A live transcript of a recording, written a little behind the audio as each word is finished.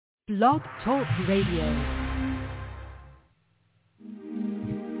Blog Talk Radio.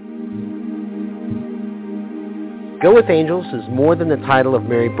 Go With Angels is more than the title of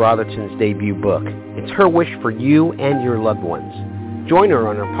Mary Brotherton's debut book. It's her wish for you and your loved ones. Join her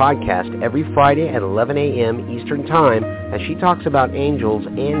on her podcast every Friday at 11 a.m. Eastern Time as she talks about angels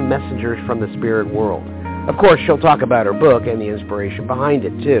and messengers from the spirit world. Of course, she'll talk about her book and the inspiration behind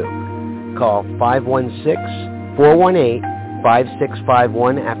it, too. Call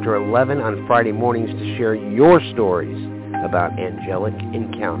 516-418-5651 after 11 on Friday mornings to share your stories about angelic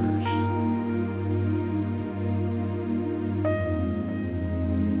encounters.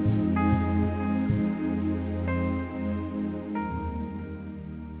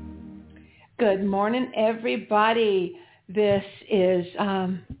 Good morning, everybody. This is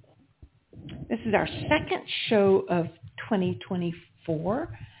our second show of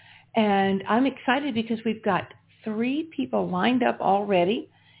 2024, and I'm excited because we've got 3 people lined up already,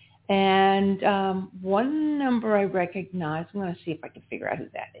 and one number I recognize. I'm going to see if I can figure out who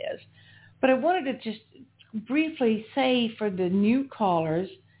that is. But I wanted to just briefly say for the new callers,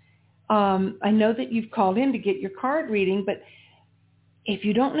 I know that you've called in to get your card reading, but if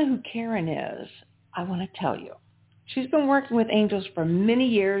you don't know who Karin is, I want to tell you. She's been working with angels for many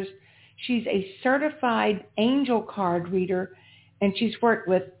years. She's a certified angel card reader, and she's worked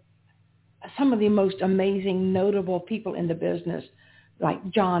with some of the most amazing, notable people in the business,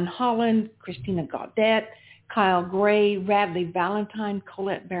 like John Holland, Christiana Gaudett, Kyle Gray, Radleigh Valentine,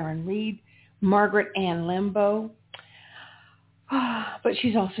 Collete Baron Reid, Margaret Ann Lembo. But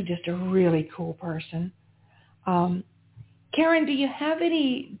she's also just a really cool person. Karin, do you have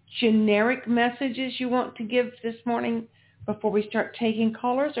any generic messages you want to give this morning before we start taking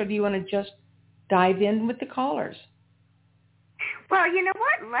callers, or do you want to just dive in with the callers? Well, you know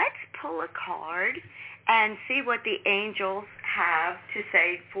what? Let's pull a card and see what the angels have to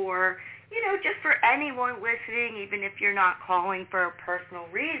say for, just for anyone listening, even if you're not calling for a personal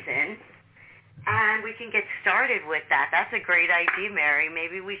reason. And we can get started with that. That's a great idea, Mary.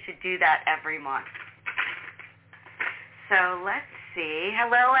 Maybe we should do that every month. So let's see.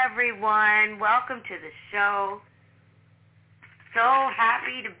 Hello, everyone. Welcome to the show. So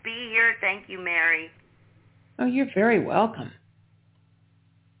happy to be here. Thank you, Mary. Oh, you're very welcome.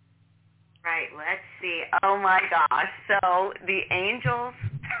 Right, let's see. Oh, my gosh. So the angels,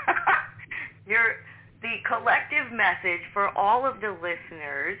 the collective message for all of the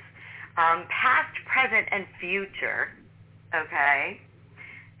listeners, past, present, and future, okay?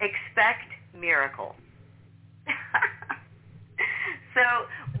 Expect miracles. So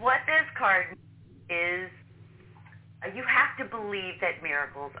what this card is, you have to believe that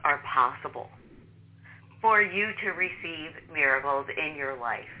miracles are possible for you to receive miracles in your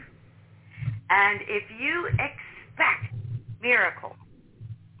life. And if you expect miracles,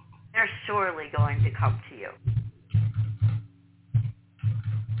 they're surely going to come to you.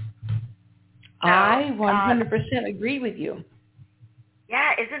 I 100% agree with you.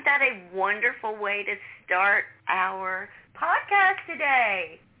 Yeah, isn't that a wonderful way to start our podcast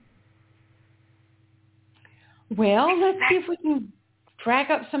today? Well, let's see if we can track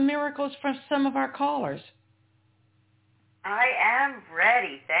up some miracles from some of our callers. I am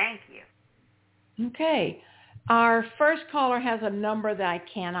ready. Thank you. Okay. Our first caller has a number that I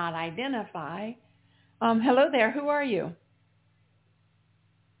cannot identify. Hello there. Who are you?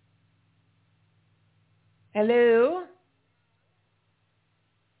 Hello?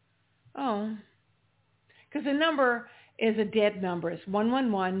 Oh. Because the number is a dead number. It's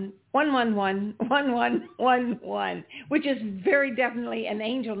 111-111-1111, which is very definitely an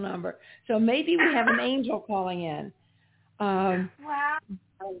angel number. So maybe we have an angel calling in. Wow.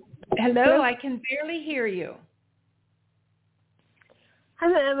 Hello, I can barely hear you. Hi,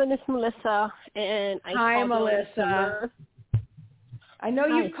 my name is Melissa, and Hi, Melissa. I know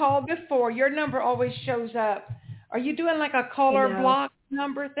you've called before. Your number always shows up. Are you doing like a caller block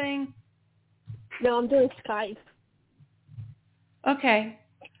number thing? No, I'm doing Skype. Okay.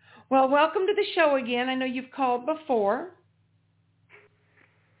 Well, welcome to the show again. I know you've called before.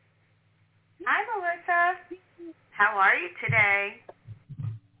 Hi, Melissa. How are you today?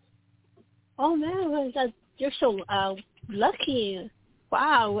 Oh, man, you're so lucky.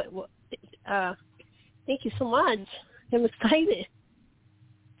 Wow. Thank you so much. I'm excited.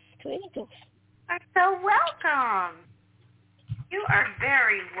 Thank you. You're so welcome. You are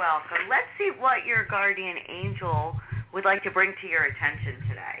very welcome. Let's see what your guardian angel would like to bring to your attention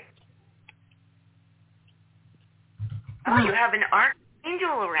today. Oh, you have an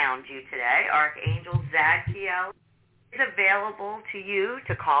archangel around you today. Archangel Zadkiel is available to you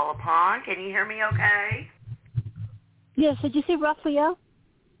to call upon. Can you hear me okay? Yes, did you say Raphael?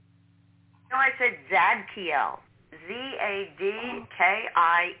 No, I said Zadkiel. Zadkiel.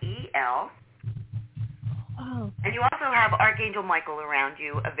 Oh. And you also have Archangel Michael around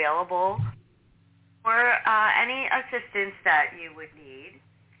you available for any assistance that you would need.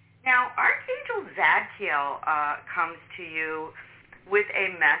 Now, Archangel Zadkiel comes to you with a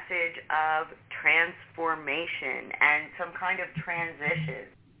message of transformation and some kind of transition.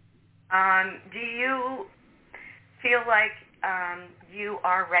 Do you feel like you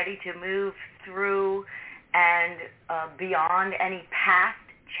are ready to move through and beyond any past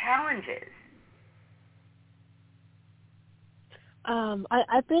challenges?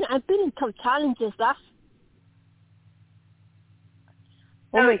 I've been in some challenges.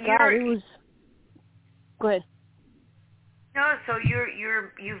 Oh my God! It was. Go ahead. No, so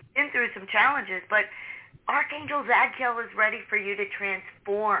you've been through some challenges, but Archangel Zadkiel is ready for you to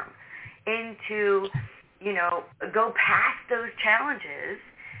transform into, go past those challenges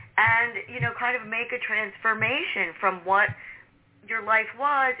and, kind of make a transformation from what your life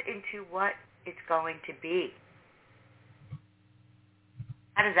was into what it's going to be.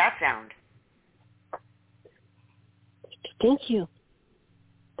 How does that sound? Thank you.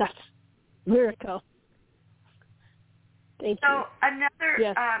 That's a miracle. Thank you. So another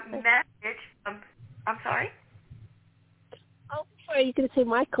message. I'm sorry? Oh, sorry. You're going to say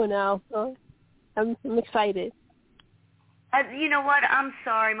Michael now. Oh, I'm excited. You know what? I'm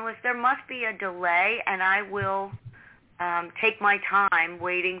sorry, Melissa. There must be a delay, and I will take my time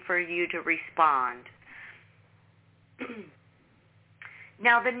waiting for you to respond.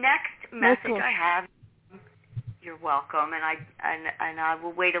 Now, the next message Michael. I have, you're welcome, and I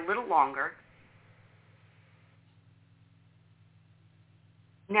will wait a little longer.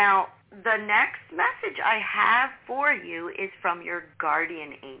 Now, the next message I have for you is from your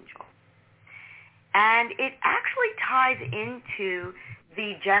guardian angel. And it actually ties into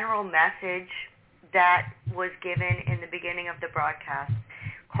the general message that was given in the beginning of the broadcast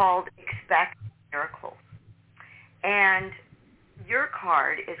called Expect Miracles. And your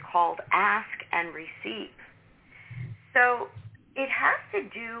card is called Ask and Receive. So it has to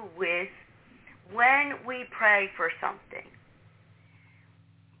do with when we pray for something.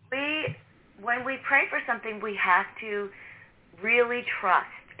 When we pray for something, we have to really trust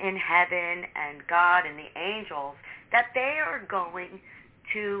in heaven and God and the angels that they are going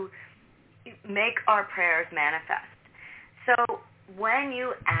to make our prayers manifest. So when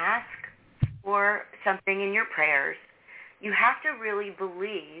you ask for something in your prayers, you have to really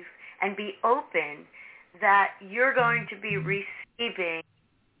believe and be open that you're going to be receiving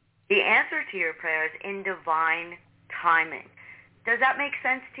the answer to your prayers in divine timing. Does that make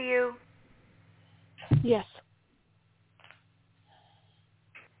sense to you? Yes.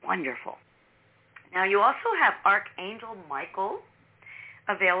 Wonderful. Now, you also have Archangel Michael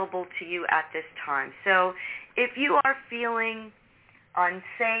available to you at this time. So if you are feeling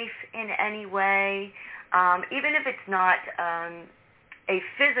unsafe in any way, even if it's not a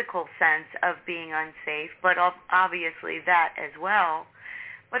physical sense of being unsafe, but obviously that as well,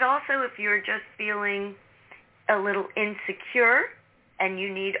 but also if you're just feeling a little insecure and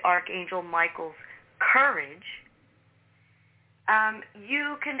you need Archangel Michael's courage,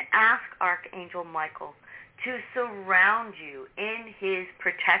 you can ask Archangel Michael to surround you in his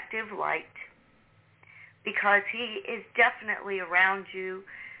protective light, because he is definitely around you,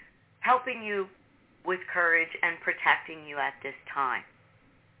 helping you with courage and protecting you at this time.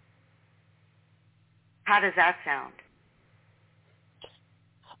 How does that sound?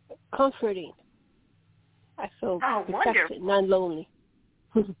 Comforting. I feel protected, wonderful. not lonely.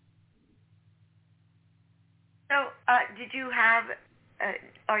 So, did you have?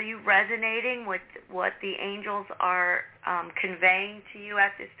 Are you resonating with what the angels are conveying to you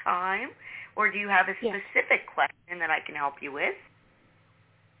at this time, or do you have a specific question that I can help you with?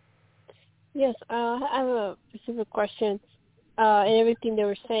 Yes, I have a specific question. And everything they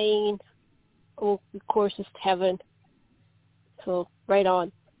were saying, of course, is heaven. So, right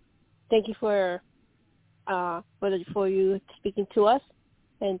on. Thank you for you speaking to us,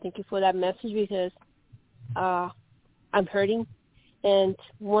 and thank you for that message, because I'm hurting. And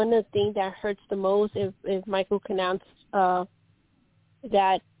one of the things that hurts the most, if Michael can answer,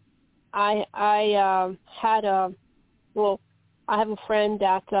 that I have a friend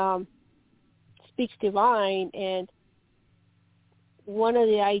that speaks divine, and one of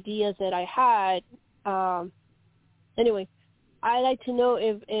the ideas that I had, anyway, I'd like to know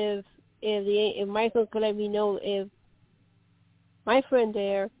if Michael could let me know if my friend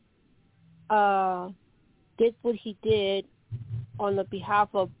there did what he did on the behalf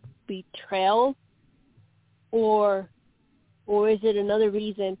of betrayal, or is it another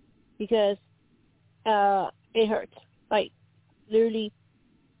reason? because it hurts. Like, literally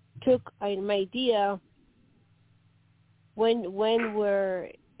took an idea when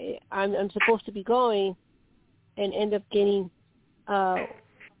I'm supposed to be going and end up getting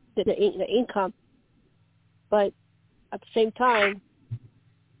the income, but at the same time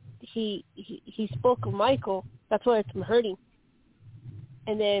he spoke of Michael. That's why I'm hurting.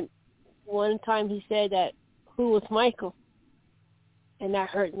 And then one time he said that who was Michael, and that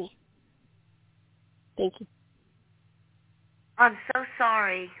hurt me. Thank you. I'm so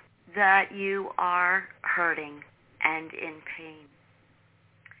sorry that you are hurting and in pain.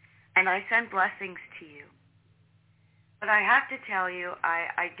 And I send blessings to you. But I have to tell you,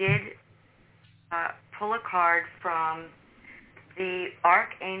 I did pull a card from the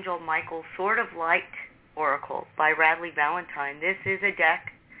Archangel Michael Sword of Light Oracle by Radleigh Valentine. This is a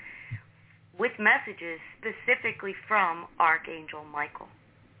deck with messages specifically from Archangel Michael.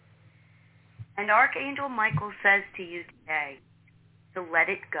 And Archangel Michael says to you today to let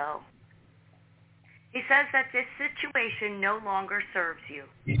it go. He says that this situation no longer serves you.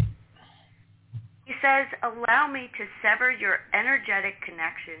 He says, allow me to sever your energetic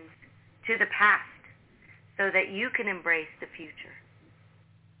connections to the past so that you can embrace the future.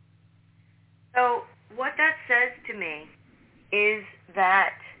 So what that says to me is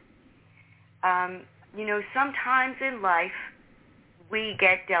that, sometimes in life we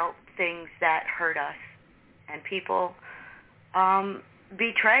get dealt things that hurt us and people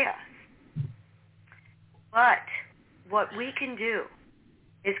betray us. But what we can do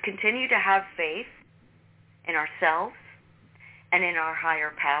is continue to have faith in ourselves and in our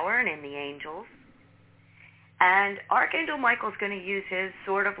higher power and in the angels. And Archangel Michael's going to use his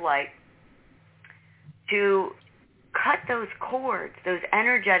sword of light to cut those cords, those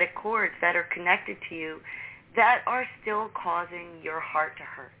energetic cords that are connected to you that are still causing your heart to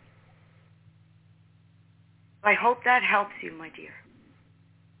hurt. I hope that helps you, my dear.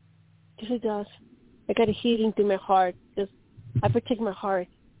 Yes, it does. I got a healing through my heart. I protect my heart.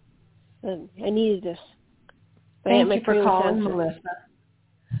 I needed this. Thank you for calling, Melissa.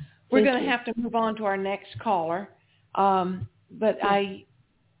 We're going to have to move on to our next caller. But I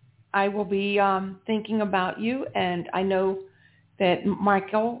will be thinking about you, and I know that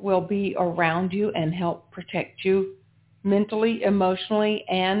Michael will be around you and help protect you mentally, emotionally,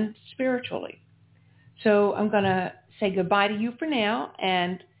 and spiritually. So I'm going to say goodbye to you for now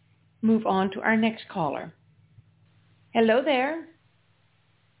and move on to our next caller. Hello there.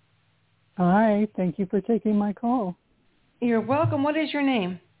 Hi, thank you for taking my call. You're welcome. What is your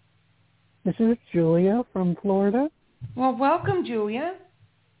name? This is Julia from Florida. Well, welcome, Julia.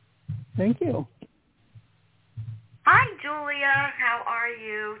 Thank you. Hi, Julia. How are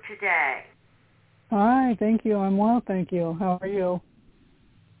you today? Hi, thank you. I'm well, thank you. How are you?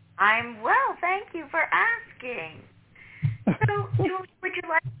 I'm well, thank you for asking. So, Julia, would you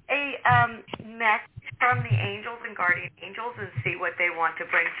like a message from the angels and guardian angels and see what they want to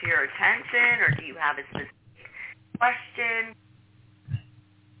bring to your attention, or do you have a specific question?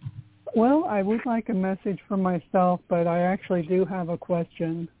 Well, I would like a message for myself, but I actually do have a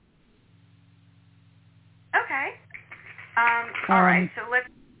question. Okay. All right, so let's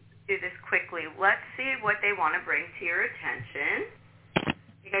do this quickly. Let's see what they want to bring to your attention,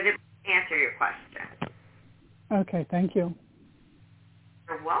 because it will answer your question. Okay, thank you.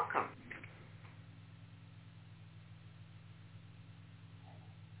 You're welcome.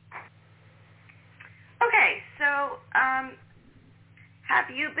 Okay, so have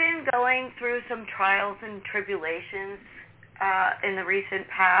you been going through some trials and tribulations in the recent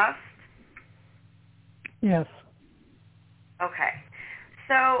past? Yes. Okay.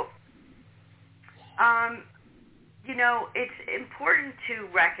 So, it's important to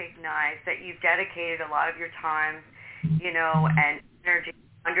recognize that you've dedicated a lot of your time, and energy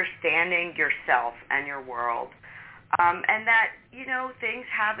understanding yourself and your world. And that, things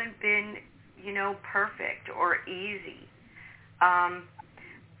haven't been, perfect or easy.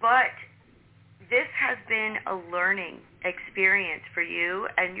 But this has been a learning experience for you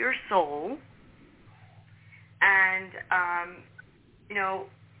and your soul. And,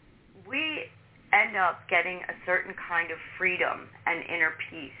 we end up getting a certain kind of freedom and inner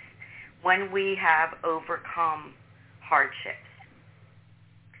peace when we have overcome hardships.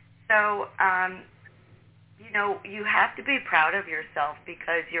 So, you have to be proud of yourself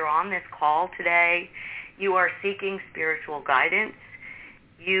because you're on this call today. You are seeking spiritual guidance.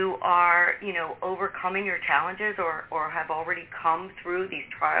 You are, overcoming your challenges or have already come through these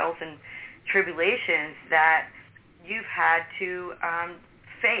trials and tribulations that you've had to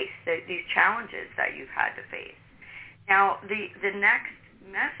face, these challenges that you've had to face. Now, the next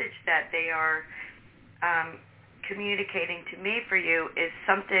message that they are communicating to me for you is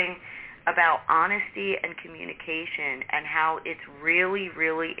something about honesty and communication and how it's really,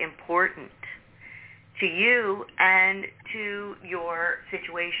 really important to you and to your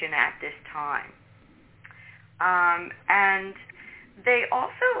situation at this time. And they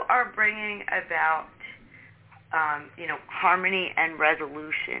also are bringing about, harmony and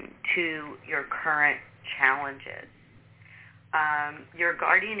resolution to your current challenges. Your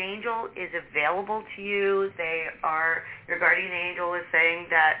guardian angel is available to you. Your guardian angel is saying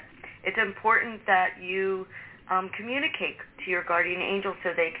that it's important that you communicate to your guardian angel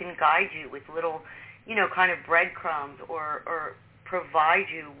so they can guide you with little, kind of breadcrumbs or provide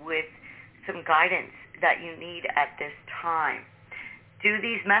you with some guidance that you need at this time. Do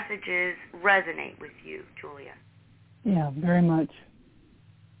these messages resonate with you, Julia? Yeah, very much.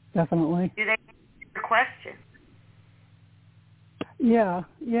 Definitely. Do they answer your question? Yeah.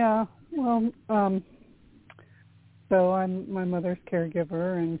 Well, so I'm my mother's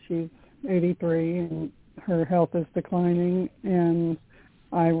caregiver, and she's 83, and her health is declining, and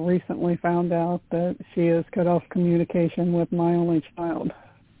I recently found out that she has cut off communication with my only child.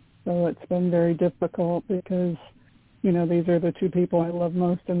 So it's been very difficult because, these are the two people I love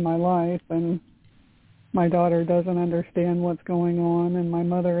most in my life, and my daughter doesn't understand what's going on, and my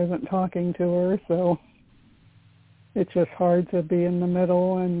mother isn't talking to her, so it's just hard to be in the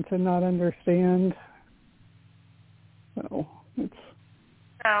middle and to not understand. So it's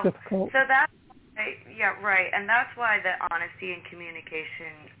difficult. So that's, yeah, right, and that's why the honesty and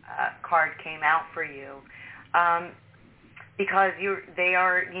communication card came out for you, because they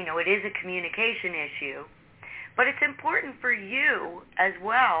are, it is a communication issue, but it's important for you as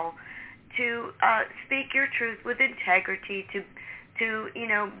well to speak your truth with integrity, to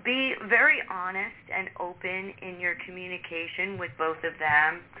be very honest and open in your communication with both of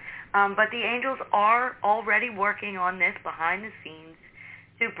them. But the angels are already working on this behind the scenes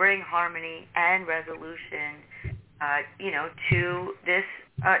to bring harmony and resolution, to this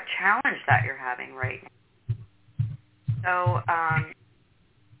challenge that you're having right now. So,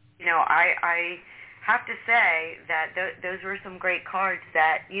 I have to say that those were some great cards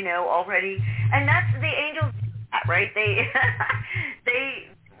that, already, and that's the angels, right? They,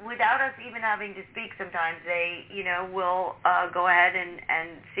 without us even having to speak sometimes, they, will go ahead and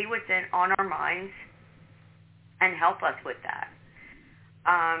see what's on our minds and help us with that.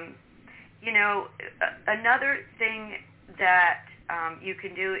 Another thing that you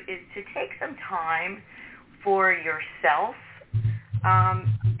can do is to take some time for yourself.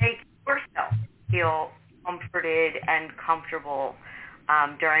 Make yourself feel comforted and comfortable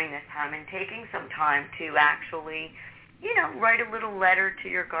during this time, and taking some time to actually, write a little letter to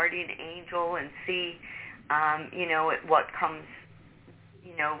your guardian angel and see, what comes,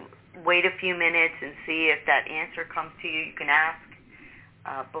 wait a few minutes and see if that answer comes to you. You can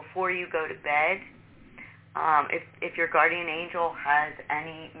ask before you go to bed. If your guardian angel has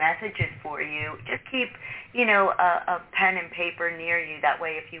any messages for you, just keep, a pen and paper near you. That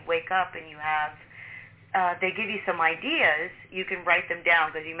way, if you wake up and you have, they give you some ideas, you can write them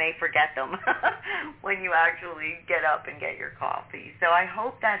down because you may forget them when you actually get up and get your coffee. So I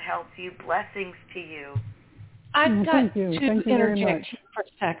hope that helps you. Blessings to you. I've got to interject for a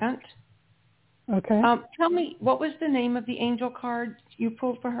second. Okay. Tell me, what was the name of the angel card you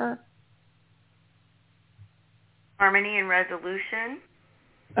pulled for her? Harmony and resolution.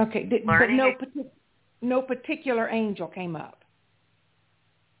 Okay, but no particular angel came up.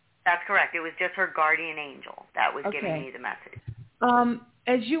 That's correct. It was just her guardian angel that was giving me the message.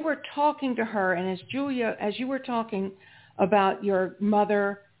 As you were talking to her, and as you were talking about your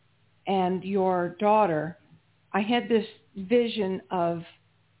mother and your daughter, I had this vision of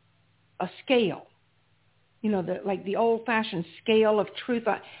a scale. Like the old-fashioned scale of truth.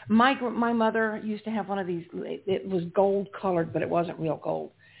 My mother used to have one of these. It was gold-colored, but it wasn't real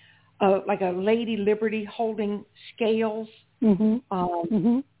gold. Like a Lady Liberty holding scales.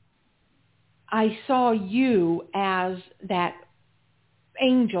 Mm-hmm. I saw you as that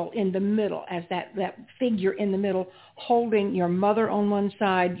angel in the middle, as that figure in the middle, holding your mother on one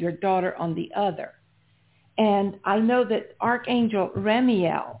side, your daughter on the other. And I know that Archangel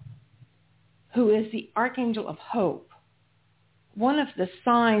Ramiel, who is the Archangel of Hope, one of the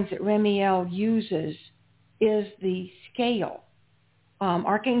signs that Ramiel uses is the scale.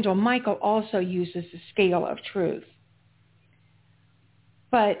 Archangel Michael also uses the scale of truth.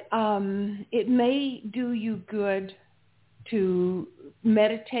 But it may do you good to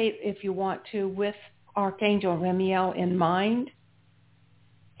meditate, if you want to, with Archangel Ramiel in mind,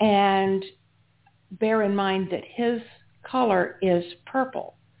 and bear in mind that his color is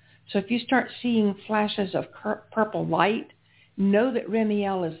purple. So if you start seeing flashes of purple light, know that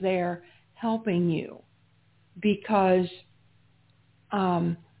Remiel is there helping you, because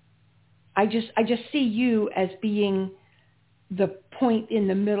I just see you as being the point in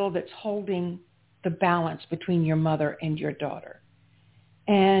the middle that's holding the balance between your mother and your daughter.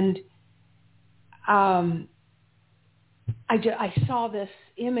 And I saw this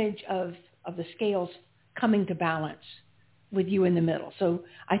image of the scales coming to balance with you in the middle. So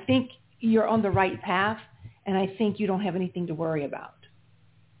I think you're on the right path, and I think you don't have anything to worry about.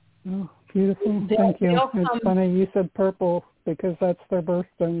 Oh, beautiful. Thank you. It's funny you said purple, because that's their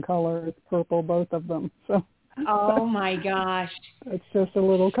birthstone color. It's purple, both of them. So. Oh, my gosh. It's just a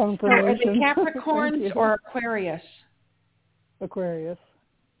little confirmation. So are they Capricorns or Aquarius? Aquarius.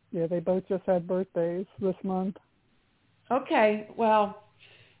 Yeah, they both just had birthdays this month. Okay, well,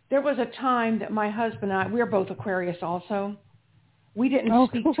 there was a time that my husband and I, we're both Aquarius also. We didn't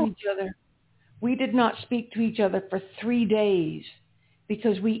speak to each other. We did not speak to each other for 3 days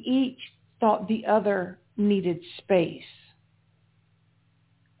because we each thought the other needed space.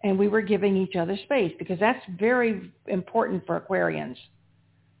 And we were giving each other space, because that's very important for Aquarians.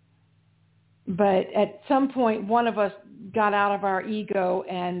 But at some point, one of us got out of our ego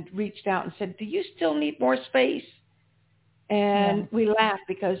and reached out and said, "Do you still need more space?" And we laughed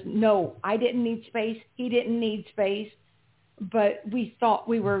because, no, I didn't need space. He didn't need space. But we thought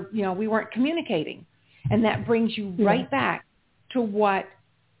we were, we weren't communicating. And that brings you right back to what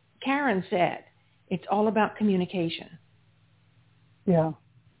Karin said. It's all about communication. Yeah.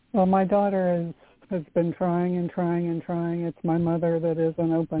 Well, my daughter has been trying and trying and trying. It's my mother that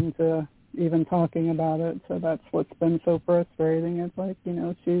isn't open to even talking about it. So that's what's been so frustrating. It's like,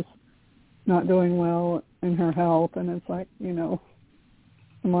 she's not doing well in her health. And it's like, come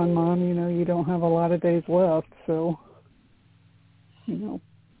on, Mom, you don't have a lot of days left. So, as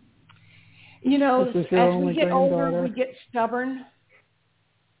we get older, we get stubborn.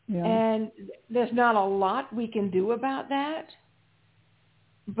 Yeah. And there's not a lot we can do about that.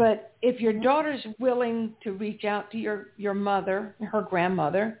 But if your daughter's willing to reach out to your mother, her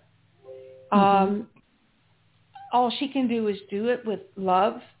grandmother, all she can do is do it with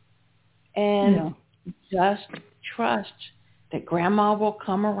love and just trust that Grandma will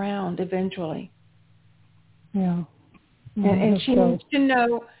come around eventually. Yeah. And she needs to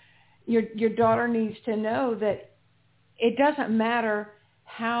know, your daughter needs to know that it doesn't matter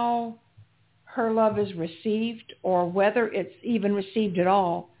how her love is received or whether it's even received at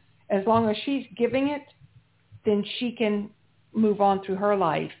all. As long as she's giving it, then she can move on through her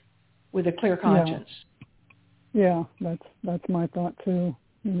life with a clear conscience. Yeah, that's my thought too.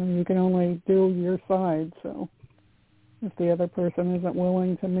 You can only do your side, so if the other person isn't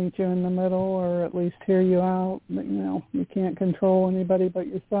willing to meet you in the middle or at least hear you out, you can't control anybody but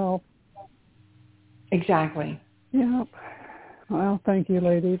yourself. Exactly. Yeah. Well, thank you,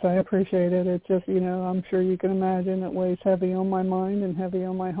 ladies. I appreciate it. It's just, I'm sure you can imagine it weighs heavy on my mind and heavy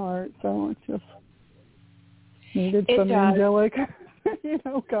on my heart. So it's just needed some angelic,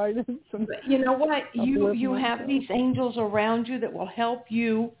 guidance. And you know what? You have these angels around you that will help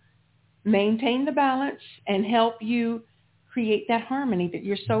you maintain the balance and help you create that harmony that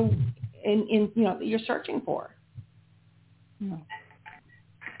you're so that you're searching for. Yeah.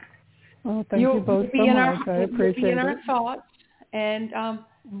 Well, thank you both so much. I appreciate it. You'll be in our thoughts. And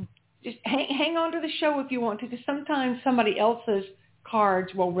just hang on to the show if you want to, because sometimes somebody else's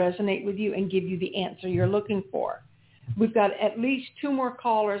cards will resonate with you and give you the answer you're looking for. We've got at least 2 more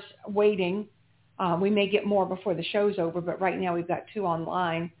callers waiting. We may get more before the show's over, but right now we've got 2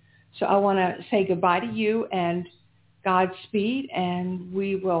 online. So I want to say goodbye to you and Godspeed, and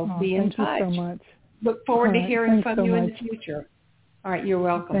we will be in touch. Thank you so much. Look forward to hearing from you in the future. All right, you're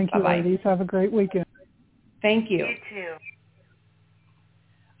welcome. Thank you, ladies. Have a great weekend. Thank you. You too.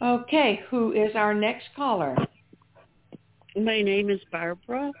 Okay, who is our next caller? My name is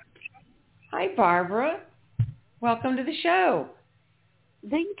Barbara. Hi, Barbara. Welcome to the show.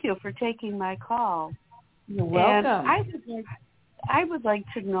 Thank you for taking my call. You're welcome. And I would like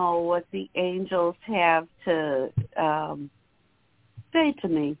to know what the angels have to say to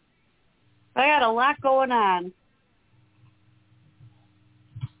me. I got a lot going on.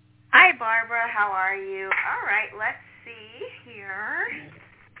 Hi, Barbara. How are you? All right, let's see here.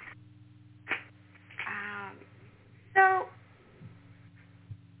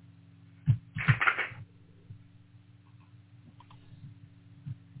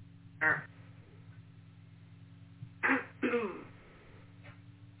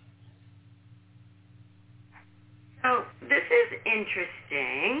 So this is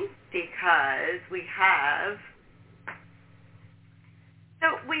interesting because we have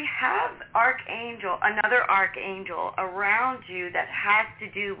have another archangel around you that has to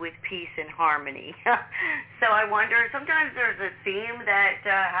do with peace and harmony. So I wonder, sometimes there's a theme that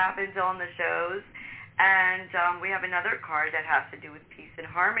happens on the shows, and we have another card that has to do with peace and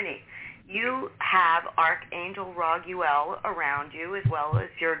harmony. You have Archangel Raguel around you, as well as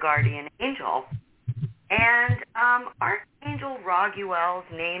your guardian angel. And Archangel Raguel's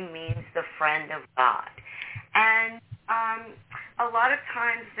name means the friend of God. And a lot of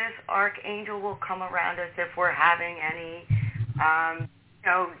times this archangel will come around us if we're having any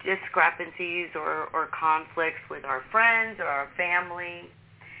discrepancies or conflicts with our friends or our family.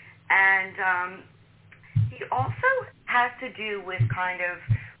 And he also has to do with kind of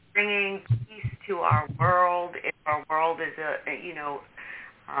bringing peace to our world if our world is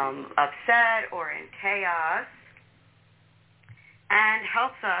upset or in chaos, and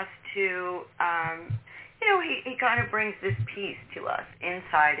helps us to he kind of brings this peace to us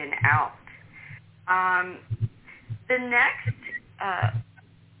inside and out. The next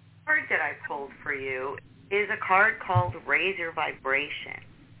card that I pulled for you is a card called Raise Your Vibration.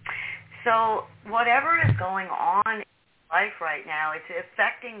 So whatever is going on in life right now, it's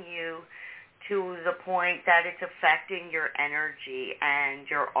affecting you to the point that it's affecting your energy and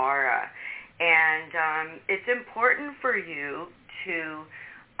your aura. And it's important for you to,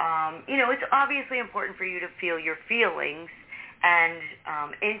 it's obviously important for you to feel your feelings and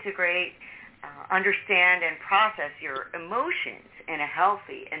integrate, understand, and process your emotions in a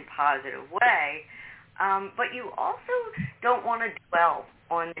healthy and positive way. But you also don't want to dwell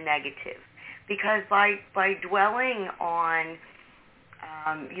on the negative, because by dwelling on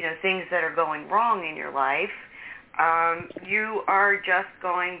things that are going wrong in your life, you are just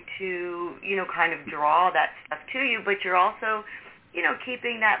going to kind of draw that stuff to you, but you're also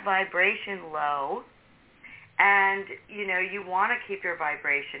keeping that vibration low, and you want to keep your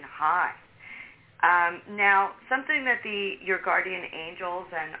vibration high. Now, something that your guardian angels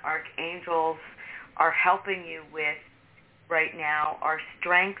and archangels are helping you with right now are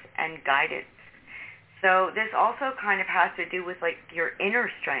strength and guidance. So this also kind of has to do with like your inner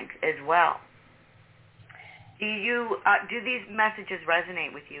strength as well. Do these messages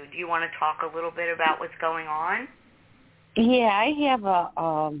resonate with you? Do you want to talk a little bit about what's going on? Yeah, I have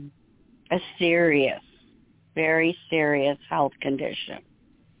a serious, very serious health condition.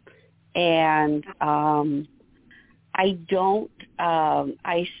 And I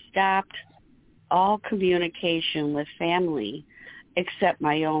stopped all communication with family except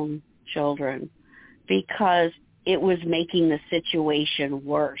my own children because it was making the situation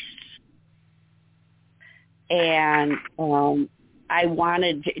worse. And I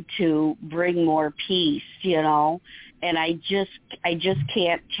wanted to bring more peace, and I just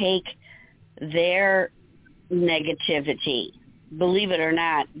can't take their negativity, believe it or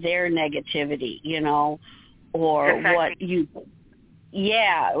not, their negativity, or what you,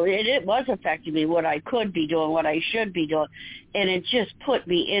 it was affecting me, what I could be doing, what I should be doing. And it just put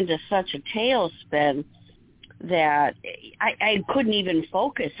me into such a tailspin that I couldn't even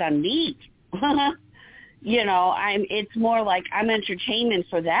focus on me. It's more like I'm entertainment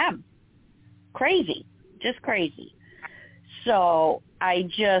for them. Crazy, just crazy. So I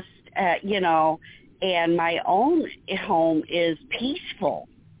just, and my own home is peaceful,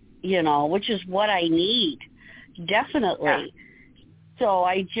 which is what I need, definitely. Yeah. So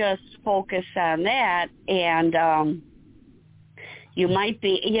I just focus on that, and you might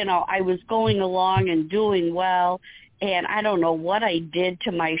be, I was going along and doing well, and I don't know what I did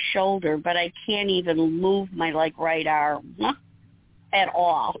to my shoulder, but I can't even move my right arm at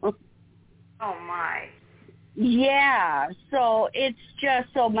all. Oh my. Yeah, so it's just,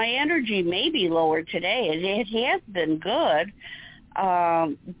 so my energy may be lower today. It has been good,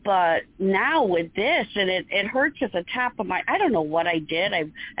 but now with this, and it hurts at the top of my, I don't know what I did.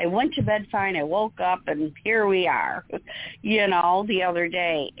 I went to bed fine. I woke up, and here we are, the other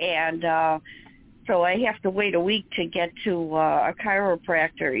day. And so I have to wait a week to get to a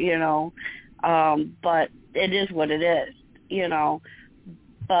chiropractor, but it is what it is,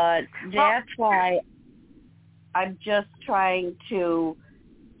 But that's why I'm just trying to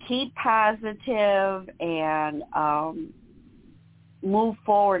keep positive and move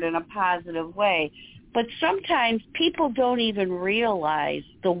forward in a positive way. But sometimes people don't even realize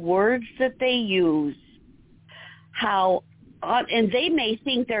the words that they use, and they may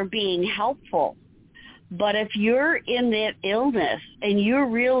think they're being helpful. But if you're in that illness and you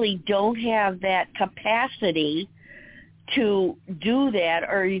really don't have that capacity to do that,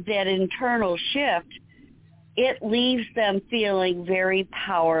 or that internal shift, it leaves them feeling very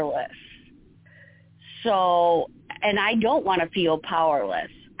powerless. So, and I don't want to feel powerless.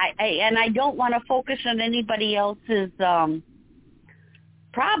 I don't want to focus on anybody else's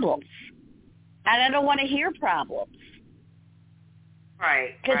problems, and I don't want to hear problems.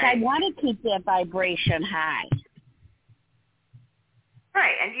 Right. Because I want to keep that vibration high.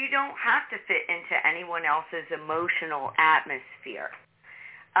 Right, and you don't have to fit into anyone else's emotional atmosphere.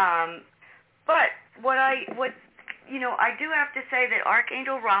 But I do have to say that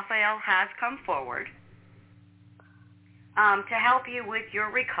Archangel Raphael has come forward to help you with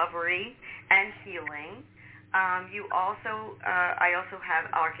your recovery and healing. I also have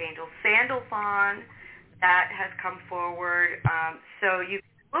Archangel Sandalphon that has come forward. So you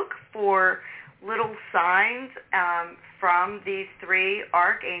look for little signs from these three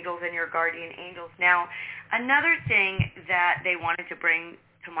archangels and your guardian angels. Now, another thing that they wanted to bring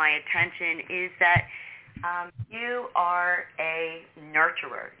to my attention is that you are a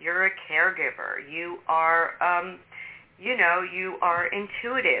nurturer. You're a caregiver. You are, you are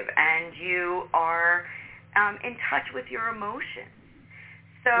intuitive, and you are in touch with your emotions.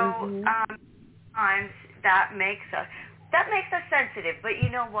 So sometimes that makes us sensitive. But you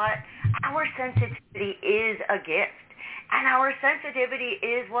know what? Our sensitivity is a gift, and our sensitivity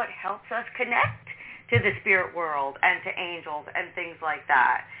is what helps us connect to the spirit world and to angels and things like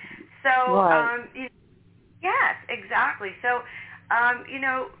that. So, right. Yes, exactly. So,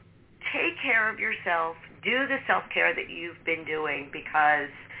 take care of yourself. Do the self-care that you've been doing,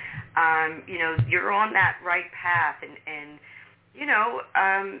 because, you're on that right path, and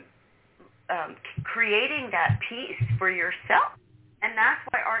creating that peace for yourself. And that's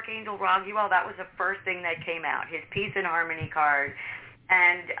why Archangel Raguel, that was the first thing that came out, his Peace and Harmony card.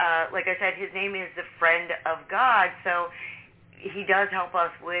 And like I said, his name is the Friend of God. So he does help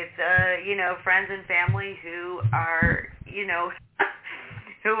us with, friends and family who are,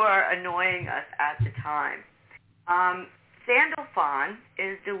 who are annoying us at the time. Sandalphon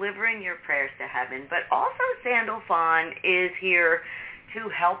is delivering your prayers to heaven, but also Sandalphon is here to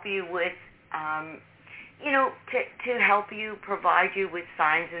help you with, to help you, provide you with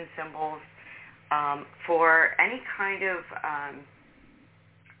signs and symbols for any kind of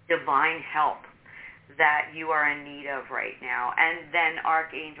divine help that you are in need of right now. And then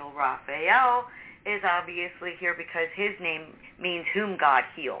Archangel Raphael is obviously here because his name means whom God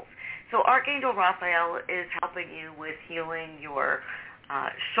heals. So Archangel Raphael is helping you with healing your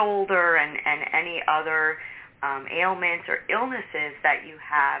shoulder and any other ailments or illnesses that you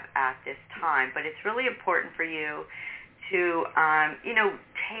have at this time. But it's really important for you to,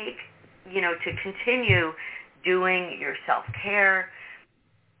 to continue doing your self-care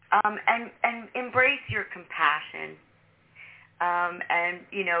and embrace your compassion. And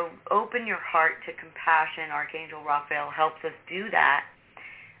open your heart to compassion. Archangel Raphael helps us do that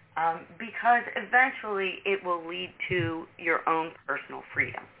because eventually it will lead to your own personal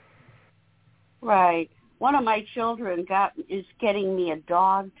freedom. Right. One of my children is getting me a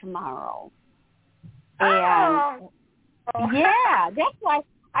dog tomorrow. And yeah, that's why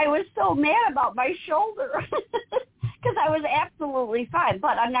I was so mad about my shoulder, because I was absolutely fine.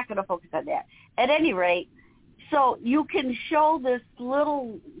 But I'm not going to focus on that. At any rate, so you can show this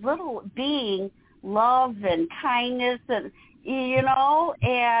little being love and kindness, and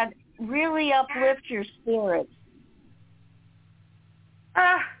and really uplift your spirits.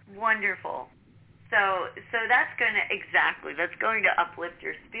 Wonderful. So that's going to uplift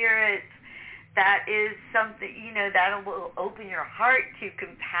your spirits. That is something, that will open your heart to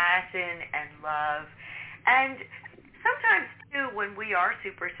compassion and love. And sometimes, too, when we are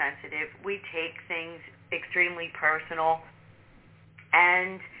super sensitive, we take things extremely personal.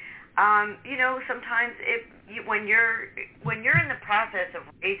 And, sometimes when you're in the process of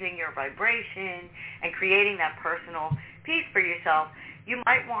raising your vibration and creating that personal peace for yourself, you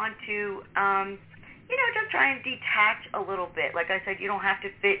might want to, just try and detach a little bit. Like I said, you don't have to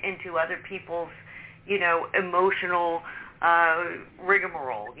fit into other people's, emotional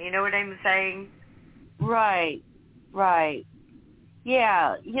rigmarole. You know what I'm saying? Right.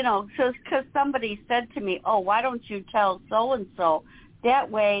 Yeah, so because somebody said to me, "Oh, why don't you tell so and so? That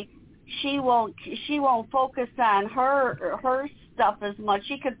way, she won't focus on her stuff as much.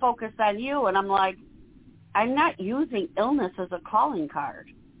 She could focus on you." And I'm like, I'm not using illness as a calling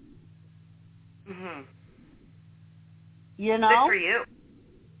card. Mhm. Good for you.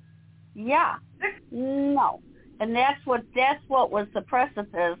 Yeah. No. And that's what was the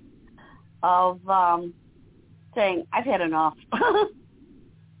precipice of saying, I've had enough.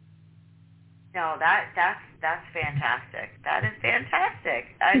 No, that's fantastic. That is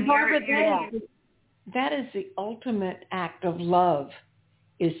fantastic. Barbara, that is the ultimate act of love,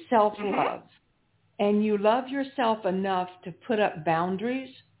 is self-love. And you love yourself enough to put up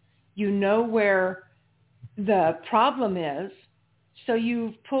boundaries You know where the problem is. So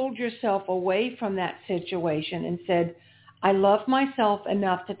you've pulled yourself away from that situation and said, I love myself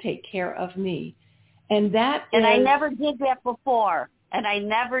enough to take care of me. And I never did that before.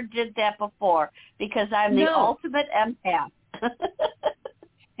 Because I'm the ultimate empath.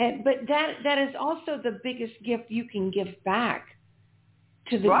 But that is also the biggest gift you can give back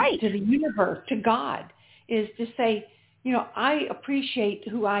to the universe, to God, is to say, I appreciate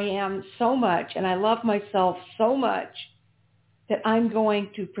who I am so much, and I love myself so much that I'm going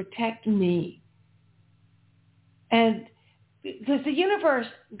to protect me. And because the universe,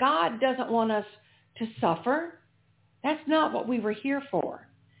 God doesn't want us to suffer. That's not what we were here for.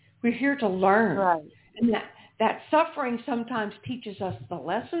 We're here to learn. Right. And that suffering sometimes teaches us the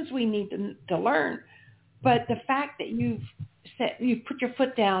lessons we need to learn. But the fact that you've put your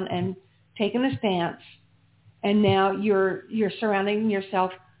foot down and taken a stance, and now you're surrounding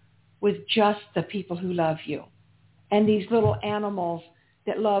yourself with just the people who love you and these little animals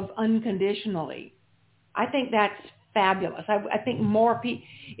that love unconditionally. I think that's fabulous. I think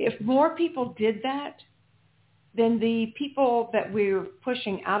if more people did that, then the people that we're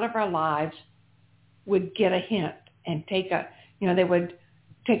pushing out of our lives would get a hint and they would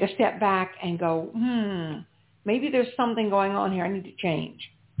take a step back and go, maybe there's something going on here. I need to change.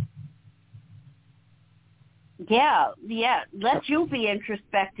 Yeah. Let you be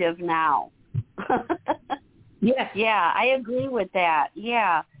introspective now. Yes. Yeah, I agree with that.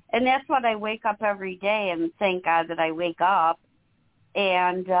 Yeah. And that's what I wake up every day and thank God that I wake up.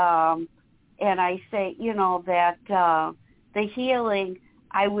 And I say, that the healing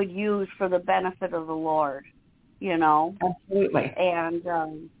I would use for the benefit of the Lord, Absolutely.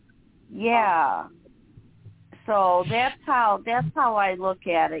 And yeah. So that's how I look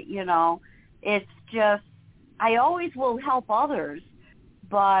at it, It's just I always will help others,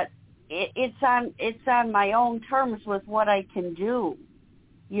 but it's on my own terms with what I can do,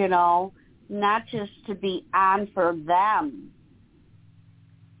 not just to be on for them.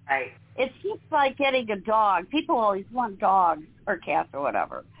 Right. It's just like getting a dog. People always want dogs or cats or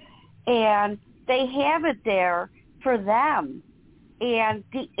whatever. And they have it there for them. And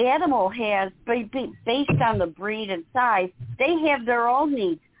the animal has, based on the breed and size, they have their own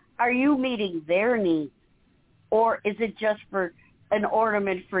needs. Are you meeting their needs? Or is it just for an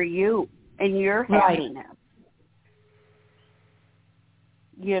ornament for you and your happiness?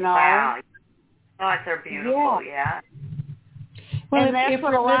 Wow. Thoughts are beautiful, yeah. Well, and that's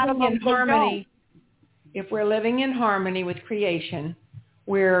what a lot of them don't. If we're living in harmony with creation,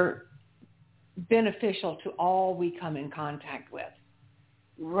 we're beneficial to all we come in contact with.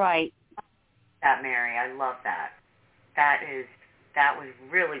 Right. That, Mary, I love that. That was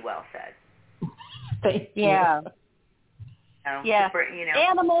really well said. Thank you. Yeah. Yeah.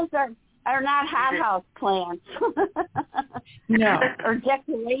 Animals are not hothouse plants. No. Or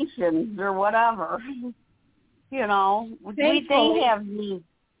decorations or whatever. They have needs.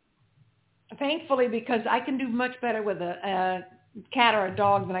 Thankfully, because I can do much better with a cat or a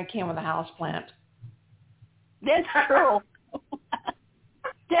dog than I can with a house plant. That's true.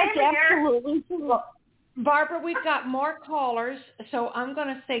 That's absolutely true. Well, Barbara, we've got more callers, so I'm going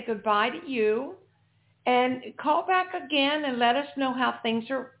to say goodbye to you. And call back again and let us know how things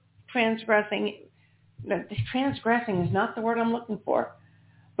are transgressing. Transgressing is not the word I'm looking for,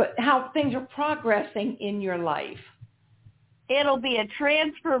 but how things are progressing in your life. It'll be a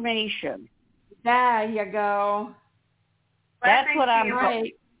transformation. There you go. That's what I'm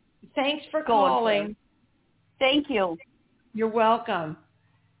right. Thanks for calling. Thank you. You're welcome.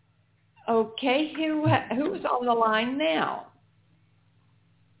 Okay, who's on the line now?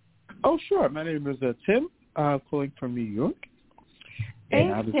 Oh, sure. My name is Tim, calling from New York.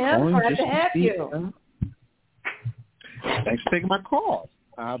 Thanks, Tim. Glad to have you. Thanks for taking my call.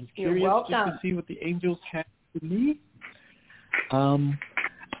 I was curious just to see what the angels have for me. I'm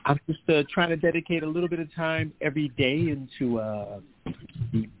just trying to dedicate a little bit of time every day into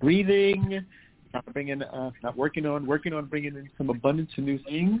deep breathing, working on bringing in some abundance and new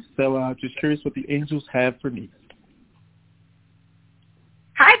things. So just curious what the angels have for me.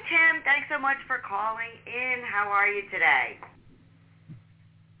 Hi, Tim. Thanks so much for calling in. How are you today?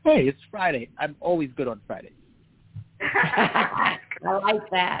 Hey, it's Friday. I'm always good on Friday. I like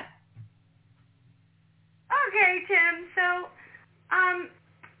that. Okay, Tim. So,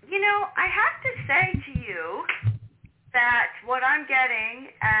 I have to say to you that what I'm getting,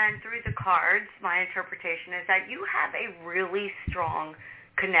 and through the cards, my interpretation is that you have a really strong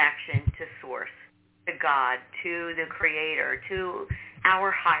connection to Source, to God, to the Creator, to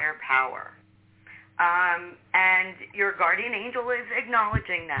our higher power. And your guardian angel is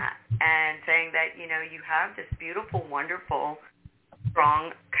acknowledging that and saying that, you have this beautiful, wonderful,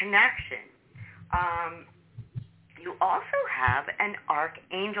 strong connection. You also have an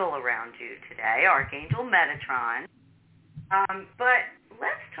archangel around you today, Archangel Metatron. But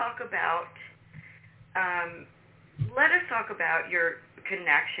let us talk about your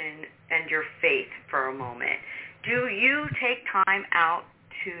connection and your faith for a moment. Do you take time out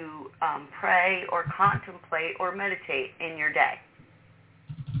to pray or contemplate or meditate in your day?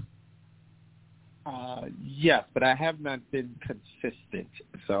 Yes, but I have not been consistent.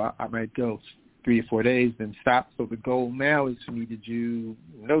 So I might go 3 or 4 days, then stop. So the goal now is for me to do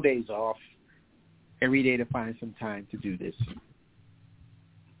no days off, every day to find some time to do this.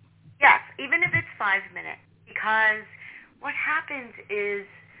 Yes, even if it's 5 minutes, because what happens is,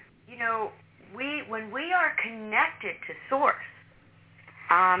 when we are connected to Source,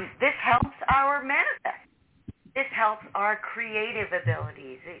 this helps our manifest. This helps our creative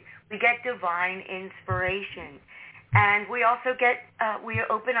abilities. We get divine inspiration, and we also we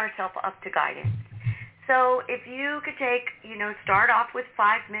open ourselves up to guidance. So if you could start off with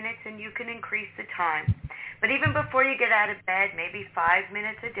 5 minutes, and you can increase the time. But even before you get out of bed, maybe 5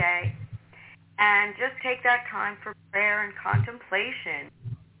 minutes a day, and just take that time for prayer and contemplation,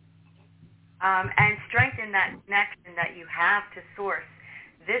 and strengthen that connection that you have to Source.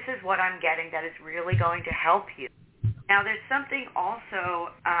 This is what I'm getting that is really going to help you. Now, there's something also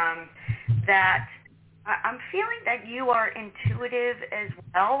that I'm feeling that you are intuitive as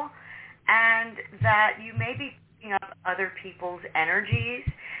well, and that you may be picking up other people's energies.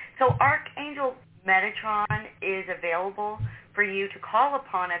 So Archangel Metatron is available for you to call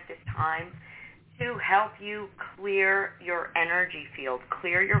upon at this time to help you clear your energy field,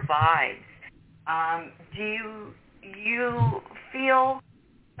 clear your vibes. Do you feel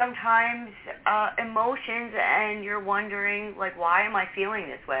sometimes emotions and you're wondering, why am I feeling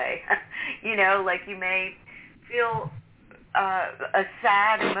this way? You may feel a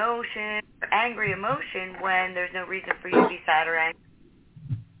sad emotion, or angry emotion, when there's no reason for you to be sad or angry.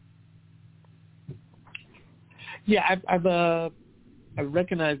 Yeah, I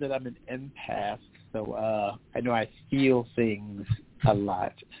recognize that I'm an empath, so I know I feel things a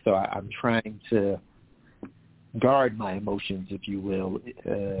lot. So I'm trying to guard my emotions, if you will.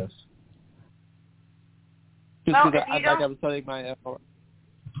 Just because I was telling my... go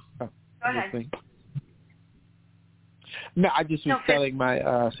ahead. No, I just was telling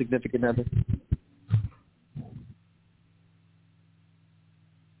my significant other.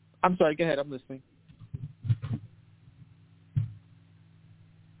 I'm sorry, go ahead, I'm listening.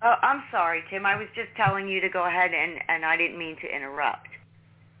 Oh, I'm sorry, Tim. I was just telling you to go ahead, and I didn't mean to interrupt.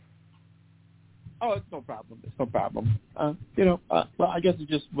 Oh, it's no problem. It's no problem. Well, I guess it's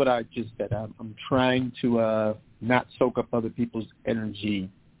just what I just said. I'm trying to not soak up other people's energy,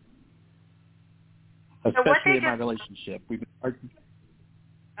 especially in my relationship. We've been arguing.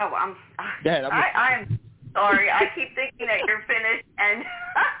 Oh, I'm sorry. I keep thinking that you're finished, and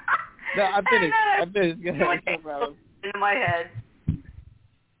no, I'm finished. I'm finished. Go ahead. No problem. In my head.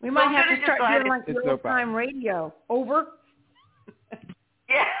 We might have to start doing like the old-time radio. Over.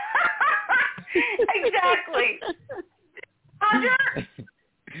 Yeah. Exactly.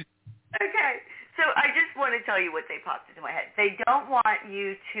 Okay. So I just want to tell you what they popped into my head. They don't want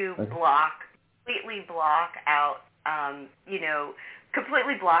you to completely block out,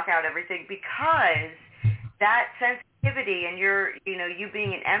 completely block out everything, because that sensitivity and you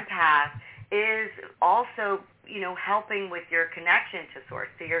being an empath is also, helping with your connection to Source,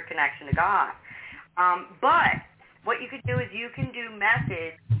 to your connection to God. But what you could do is you can do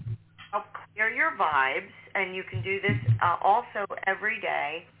methods to help clear your vibes, and you can do this also every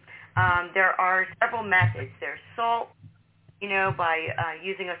day. There are several methods. There's salt, by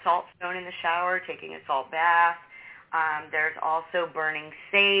using a salt stone in the shower, taking a salt bath. There's also burning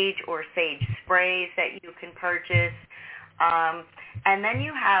sage or sage sprays that you can purchase. And then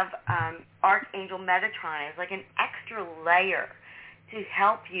you have Archangel Metatron as like an extra layer to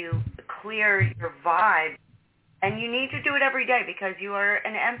help you clear your vibe. And you need to do it every day, because you are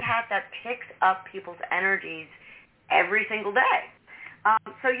an empath that picks up people's energies every single day.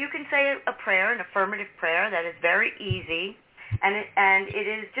 So you can say a prayer, an affirmative prayer that is very easy. And it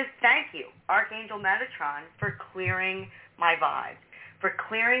is just thank you, Archangel Metatron, for clearing my vibe, for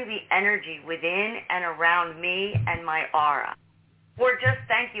clearing the energy within and around me and my aura. Or just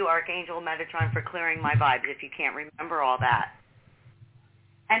thank you, Archangel Metatron, for clearing my vibes, if you can't remember all that.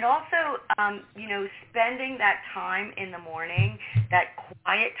 And also, spending that time in the morning, that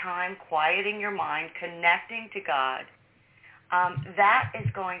quiet time, quieting your mind, connecting to God, that is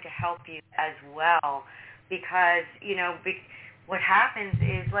going to help you as well, because, what happens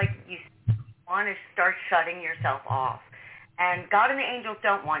is, like, you want to start shutting yourself off. And God and the angels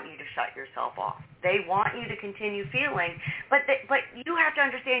don't want you to shut yourself off. They want you to continue feeling, but you have to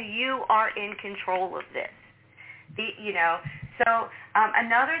understand you are in control of this. So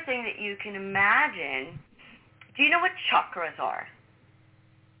another thing that you can imagine, do you know what chakras are?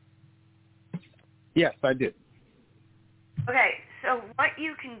 Yes, I do. Okay, so what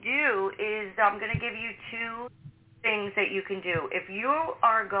you can do is I'm going to give you two things that you can do. If you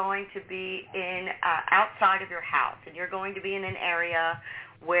are going to be in outside of your house and you're going to be in an area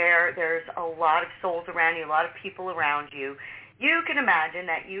where there's a lot of souls around you, a lot of people around you, you can imagine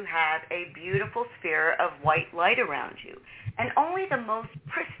that you have a beautiful sphere of white light around you. And only the most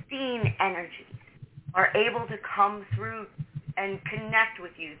pristine energies are able to come through and connect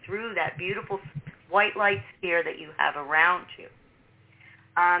with you through that beautiful white light sphere that you have around you.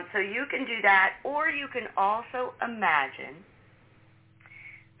 So you can do that, or you can also imagine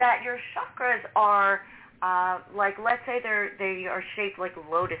that your chakras are like, let's say they are shaped like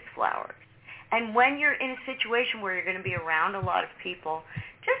lotus flowers. And when you're in a situation where you're going to be around a lot of people,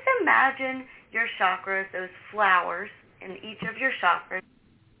 just imagine your chakras, those flowers in each of your chakras,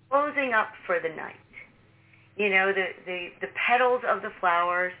 closing up for the night. The petals of the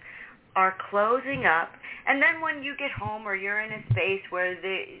flowers are closing up, and then when you get home or you're in a space where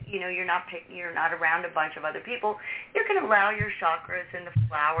you're not around a bunch of other people, you can allow your chakras and the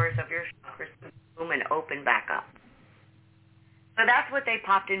flowers of your chakras to bloom and open back up. So that's what they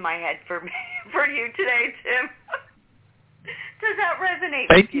popped in my head for you today, Tim. Does that resonate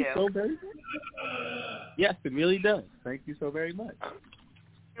with you? Thank you so very much. Yes, it really does. Thank you so very much.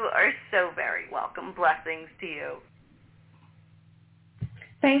 You are so very welcome. Blessings to you.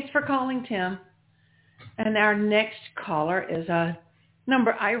 Thanks for calling, Tim. And our next caller is a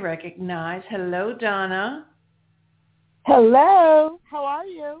number I recognize. Hello, Donna. Hello. How are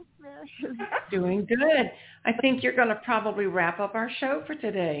you? Doing good. I think you're going to probably wrap up our show for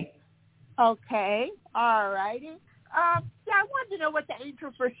today. Okay. All righty. I wanted to know what the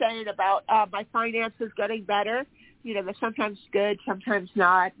angels were saying about my finances getting better. They're sometimes good, sometimes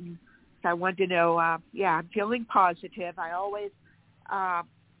not. And so I wanted to know, I'm feeling positive. I always, I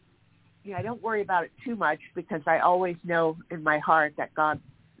don't worry about it too much because I always know in my heart that God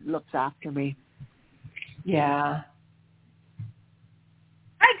looks after me. Yeah.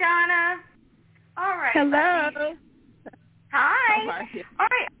 Hi, Donna. All right. Hello. Hi. How are you? All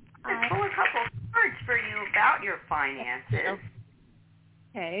right. I'll pull a couple cards for you about your finances.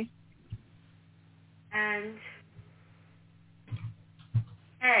 Okay. And,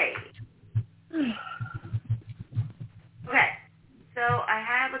 hey. Okay. So I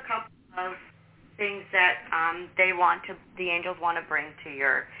have a couple of things that the angels want to bring to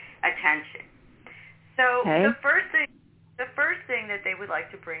your attention. So the first thing that they would like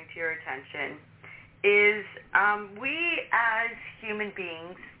to bring to your attention is we as human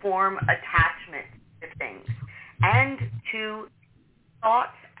beings form attachment to things and to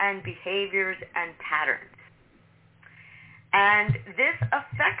thoughts and behaviors and patterns. And this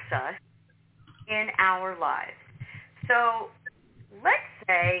affects us in our lives. So let's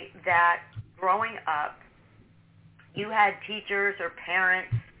say that growing up, you had teachers or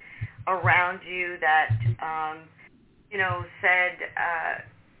parents around you that, said,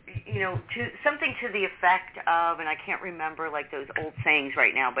 to something to the effect of, and I can't remember like those old sayings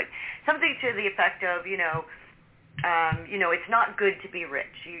right now, but something to the effect of, it's not good to be rich.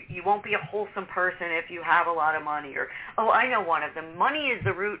 You won't be a wholesome person if you have a lot of money. Or, I know one of them. Money is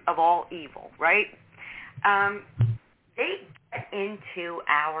the root of all evil, right? They get into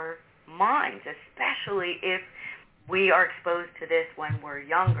our minds, especially if we are exposed to this when we're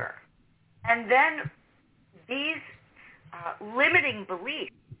younger. And then these limiting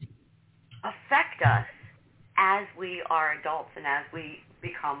beliefs affect us as we are adults and as we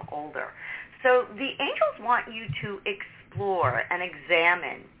become older. So the angels want you to explore and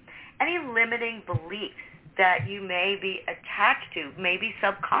examine any limiting beliefs that you may be attached to, maybe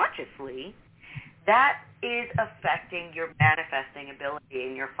subconsciously, that is affecting your manifesting ability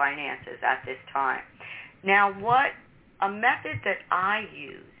and your finances at this time. Now, what a method that I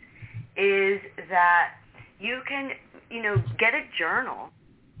use is that you can, get a journal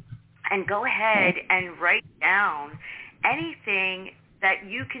and go ahead and write down anything that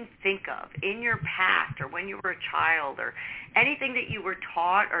you can think of in your past or when you were a child or anything that you were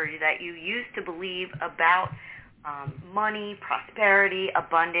taught or that you used to believe about money, prosperity,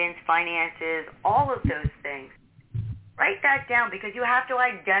 abundance, finances, all of those things. Write that down because you have to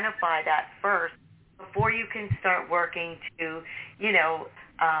identify that first before you can start working to,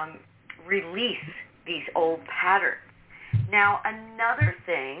 release these old patterns. Now, another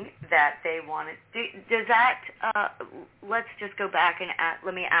thing that they wanted, does that, let's just go back and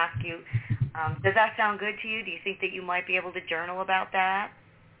let me ask you, does that sound good to you? Do you think that you might be able to journal about that?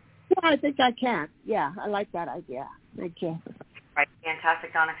 Yeah, I think I can. Yeah, I like that idea. Thank you. Right,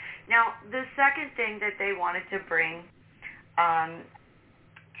 fantastic, Donna. Now, the second thing that they wanted to bring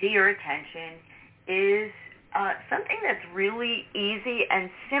to your attention is something that's really easy and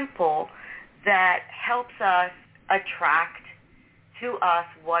simple that helps us attract to us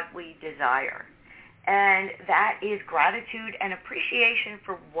what we desire. And that is gratitude and appreciation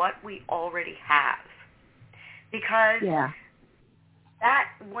for what we already have. Because that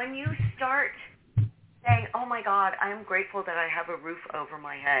when you start saying, oh my God, I'm grateful that I have a roof over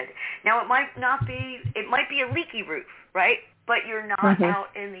my head. Now it might be a leaky roof, right? But you're not out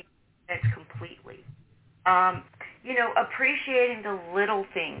in the elements completely. Appreciating the little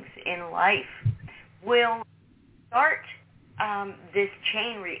things in life will start this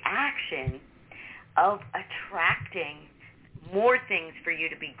chain reaction of attracting more things for you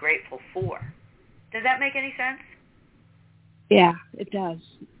to be grateful for. Does that make any sense? Yeah, it does.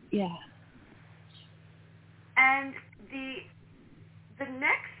 Yeah. And the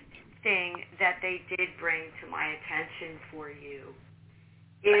next thing that they did bring to my attention for you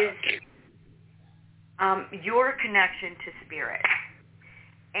is your connection to spirit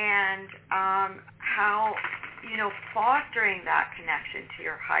and how, fostering that connection to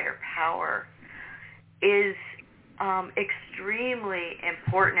your higher power is extremely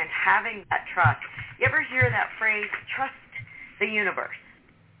important, and having that trust. You ever hear that phrase, trust the universe?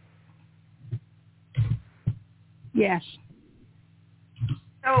 Yes.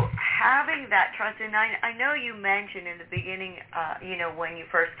 So having that trust, and I know you mentioned in the beginning, when you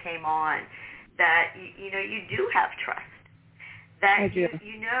first came on, that, you do have trust. That I do.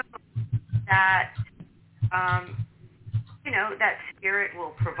 You know that, that spirit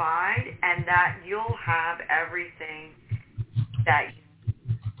will provide and that you'll have everything that you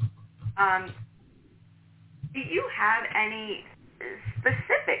need. Do you have any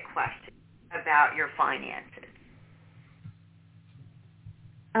specific questions about your finances?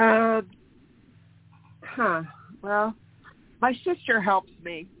 Well, my sister helps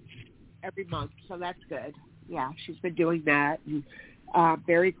me every month, so that's good. Yeah, she's been doing that. And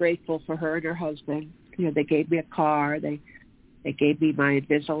very grateful for her and her husband. They gave me a car. They gave me my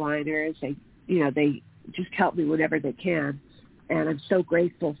Invisaligners. They just help me whenever they can, and I'm so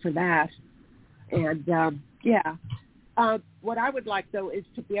grateful for that. And what I would like though is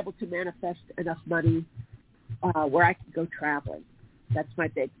to be able to manifest enough money where I can go traveling. That's my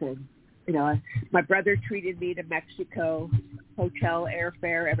big thing. My brother treated me to Mexico, hotel,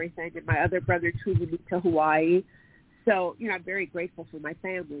 airfare, everything, and my other brother treated me to Hawaii. So, I'm very grateful for my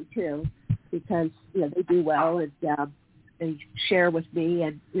family too, because, they do well and they share with me,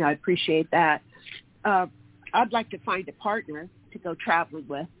 and, I appreciate that. I'd like to find a partner to go traveling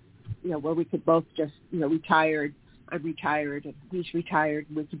with, where we could both just, retired. I'm retired and he's retired,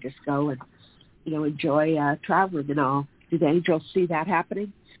 and we can just go and, enjoy traveling and all. Do the angels see that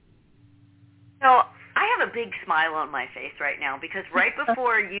happening? So I have a big smile on my face right now, because right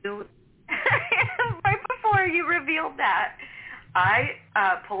before you revealed that, I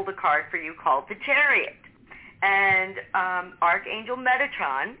pulled a card for you called the Chariot, and Archangel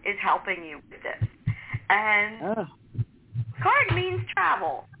Metatron is helping you with this. And card means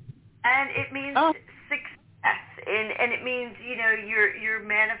travel, and it means success, and it means you're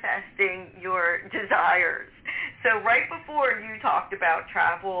manifesting your desires. So right before you talked about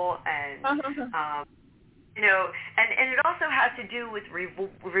travel and and it also has to do with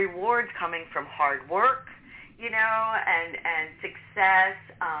rewards coming from hard work, and success.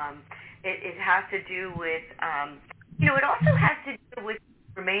 It has to do with it also has to do with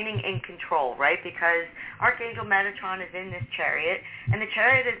remaining in control, right? Because Archangel Metatron is in this chariot, and the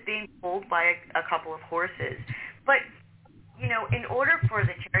chariot is being pulled by a couple of horses. But in order for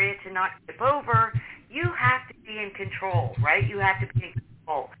the chariot to not tip over, you have to be in control, right? You have to be in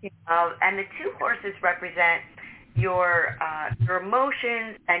control. And the two horses represent your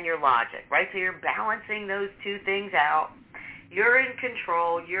emotions and your logic, right? So you're balancing those two things out. You're in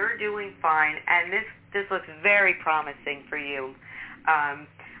control. You're doing fine. And this looks very promising for you.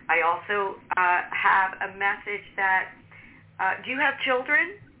 I also have a message that, do you have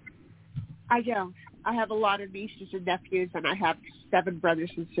children? I don't. I have a lot of nieces and nephews, and I have 7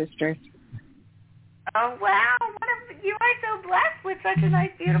 brothers and sisters. Oh, wow. You are so blessed with such a nice,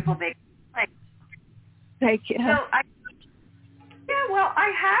 beautiful big family. Thank you. So I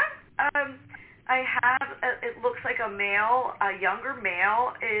have it looks like a younger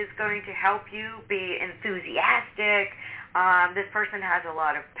male is going to help you be enthusiastic. This person has a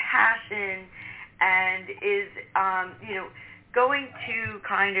lot of passion and is, going to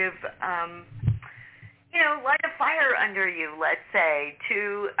kind of, light a fire under you, let's say,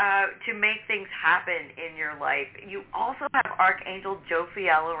 to make things happen in your life. You also have Archangel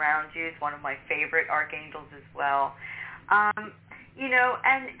Jophiel around you. He's one of my favorite archangels as well. And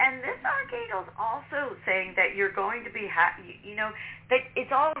this archangel is also saying that you're going to be happy, that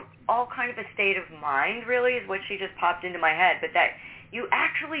it's all kind of a state of mind, really, is what she just popped into my head, but that you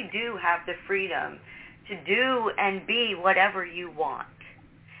actually do have the freedom to do and be whatever you want.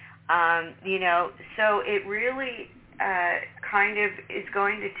 So it really kind of is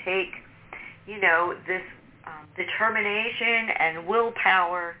going to take, this determination and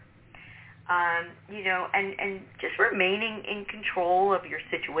willpower, and just remaining in control of your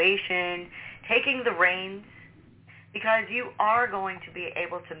situation, taking the reins, because you are going to be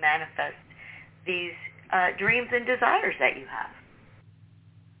able to manifest these dreams and desires that you have.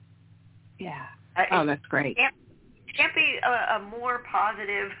 Yeah. That's great. Can't be a more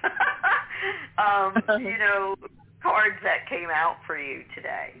positive, cards that came out for you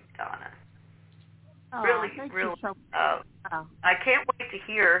today, Donna. Really. So I can't wait to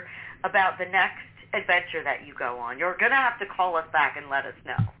hear about the next adventure that you go on. You're going to have to call us back and let us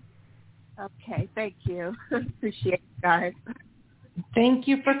know. Okay, thank you. Appreciate it, guys. Thank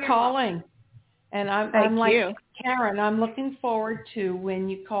you for calling. And I'm like you. Karen, I'm looking forward to when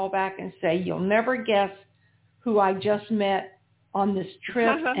you call back and say, you'll never guess who I just met on this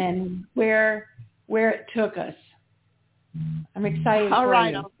trip and where it took us. I'm excited All for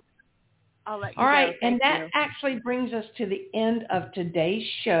right, you. I'll let you All right, go. and that you. actually brings us to the end of today's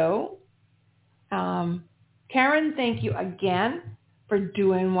show. Karen, thank you again for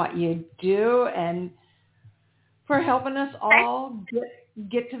doing what you do and for helping us all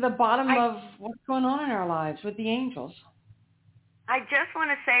get to the bottom of what's going on in our lives with the angels. I just want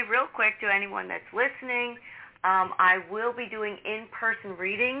to say real quick to anyone that's listening, I will be doing in-person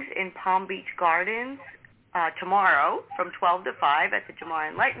readings in Palm Beach Gardens tomorrow from 12 to 5 at the Jamar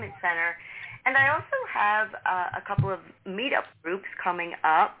Enlightenment Center. And I also have a couple of meetup groups coming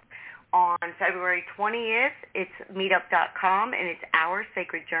up on February 20th. It's meetup.com, and it's Our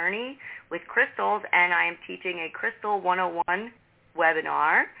Sacred Journey with crystals, and I am teaching a Crystal 101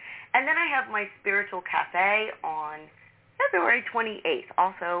 webinar. And then I have my Spiritual Cafe on February 28th,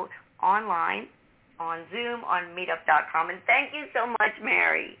 also online on Zoom on meetup.com. And thank you so much,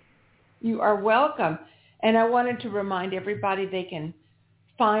 Mary. You are welcome. And I wanted to remind everybody they can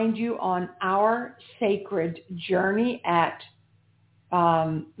find you on Our Sacred Journey at,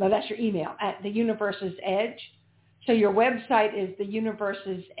 that's your email, at the Universe's Edge. So your website is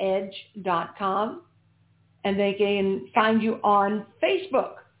theuniversesedge.com. And they can find you on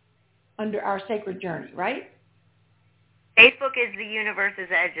Facebook under Our Sacred Journey, right? Facebook is the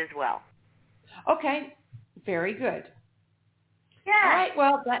Universe's Edge as well. Okay, very good. Yeah. All right,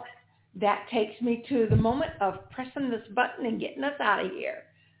 well, that takes me to the moment of pressing this button and getting us out of here.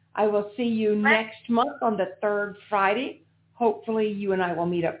 I will see you next month on the third Friday. Hopefully you and I will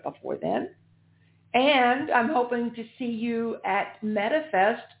meet up before then. And I'm hoping to see you at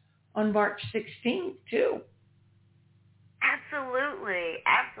MetaFest on March 16th, too. Absolutely.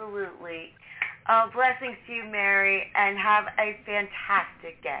 Blessings to you, Mary, and have a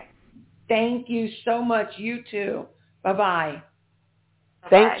fantastic day. Thank you so much. You too. Bye-bye.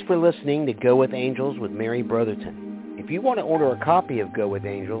 Thanks for listening to Go With Angels with Mary Brotherton. If you want to order a copy of Go With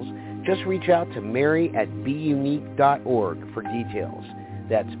Angels, just reach out to Mary at beunique.org for details.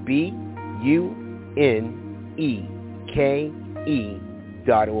 That's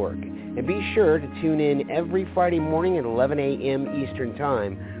BUNEKE.org. And be sure to tune in every Friday morning at 11 a.m. Eastern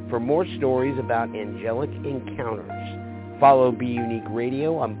Time for more stories about angelic encounters. Follow Be Unique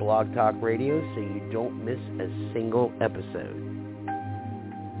Radio on Blog Talk Radio so you don't miss a single episode.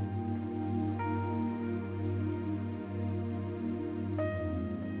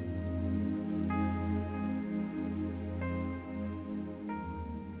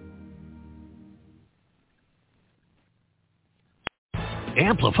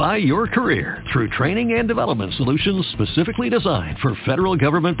 Amplify your career through training and development solutions specifically designed for federal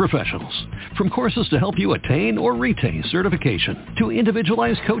government professionals. From courses to help you attain or retain certification, to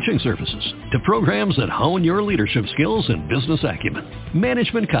individualized coaching services, to programs that hone your leadership skills and business acumen,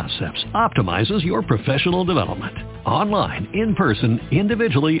 Management Concepts optimizes your professional development. Online, in person,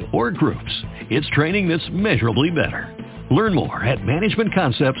 individually, or groups, it's training that's measurably better. Learn more at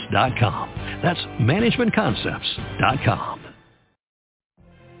managementconcepts.com. That's managementconcepts.com.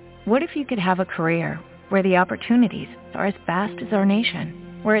 What if you could have a career where the opportunities are as vast as our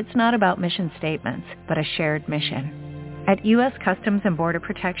nation, where it's not about mission statements, but a shared mission? At U.S. Customs and Border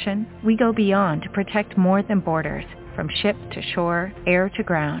Protection, we go beyond to protect more than borders. From ship to shore, air to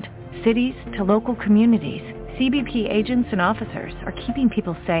ground, cities to local communities, CBP agents and officers are keeping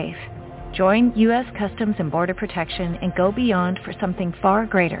people safe. Join U.S. Customs and Border Protection and go beyond for something far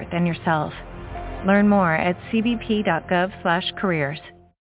greater than yourself. Learn more at cbp.gov/careers.